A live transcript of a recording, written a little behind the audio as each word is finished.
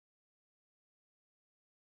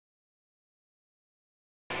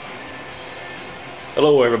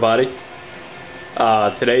Hello everybody.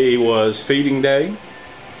 Today was feeding day,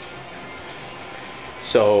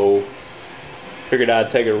 so figured I'd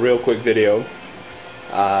take a real quick video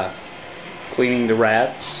cleaning the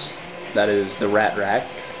rats. That is the rat rack.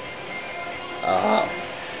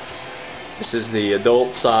 This is the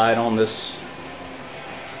adult side on this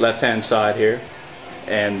left hand side here,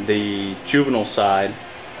 and the juvenile side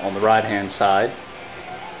on the right hand side.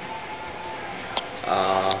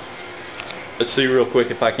 Let's see real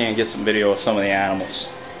quick if I can't get some video of some of the animals.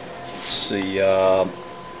 Let's see.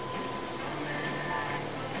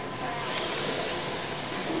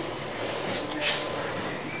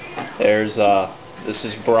 There's this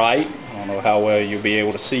is Bright. I don't know how well you'll be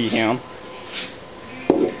able to see him.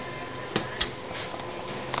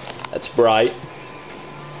 That's Bright.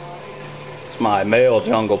 It's my male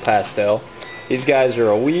jungle pastel. These guys are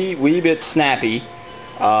a wee bit snappy.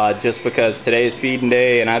 Just because today is feeding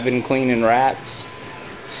day and I've been cleaning rats.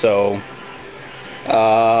 So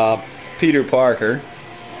Peter Parker,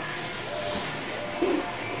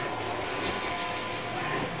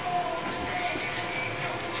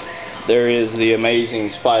 there is the Amazing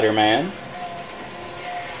Spider-Man.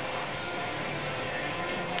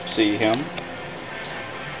 See him?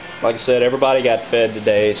 Like I said, everybody got fed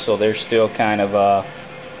today, so they're still kind of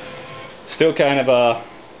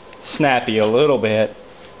snappy a little bit.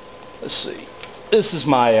 Let's see. This is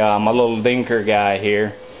my my little dinker guy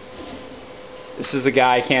here. This is the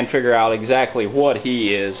guy I can't figure out exactly what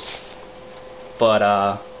he is,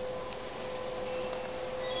 but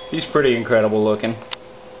he's pretty incredible looking.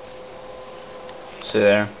 See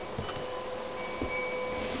there?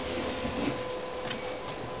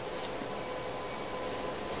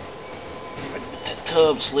 The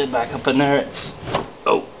tub slid back up in there.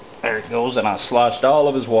 Oh, there it goes, and I sloshed all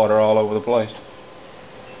of his water all over the place.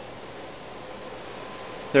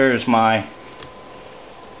 There's my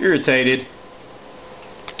irritated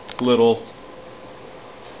little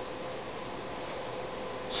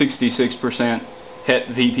 66% het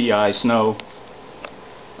VPI snow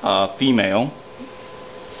female.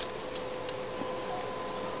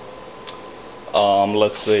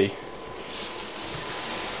 Let's see.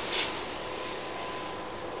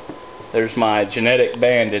 There's my genetic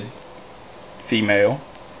banded female.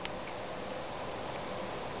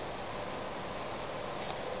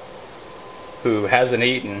 Who hasn't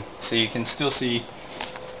eaten, so you can still see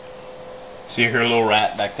her little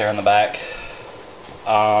rat back there in the back.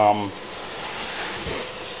 I'm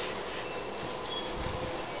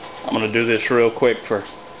gonna do this real quick for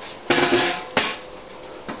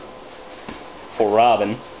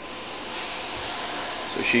Robin,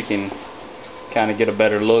 so she can kind of get a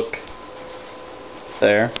better look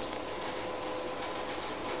there.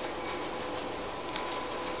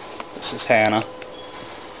 This is Hannah.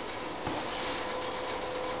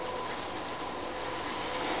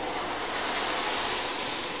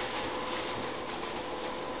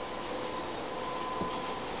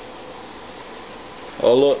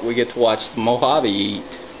 Oh look, we get to watch the Mojave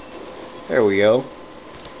eat. There we go.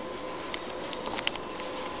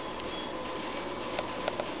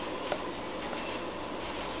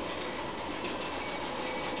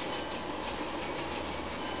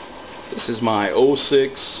 This is my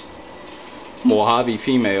 06 Mojave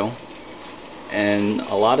female, and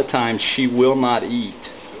a lot of times she will not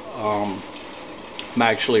eat. I'm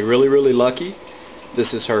actually really lucky.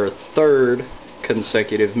 This is her third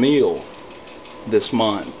consecutive meal this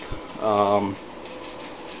month.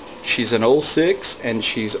 She's an 06 and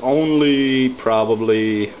she's only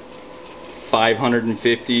probably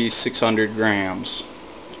 550-600 grams.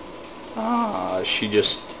 She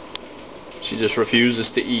just refuses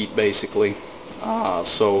to eat, basically.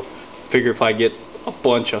 So figure if I get a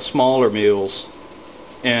bunch of smaller meals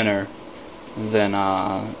in her, then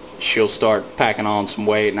she'll start packing on some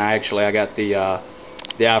weight. And I got the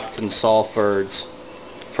African Saltbirds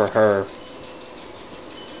for her.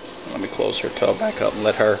 Let me close her tub back up and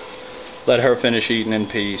let her finish eating in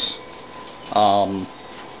peace.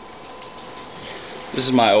 This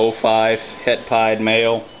is my 05 het pied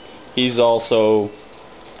male. He's also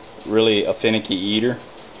really a finicky eater.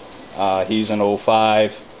 He's an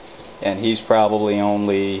 05 and he's probably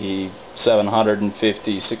only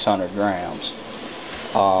 750-600 grams.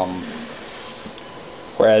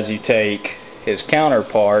 Whereas you take his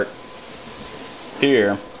counterpart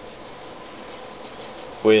here,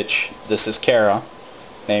 which this is Kara,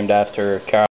 named after Kara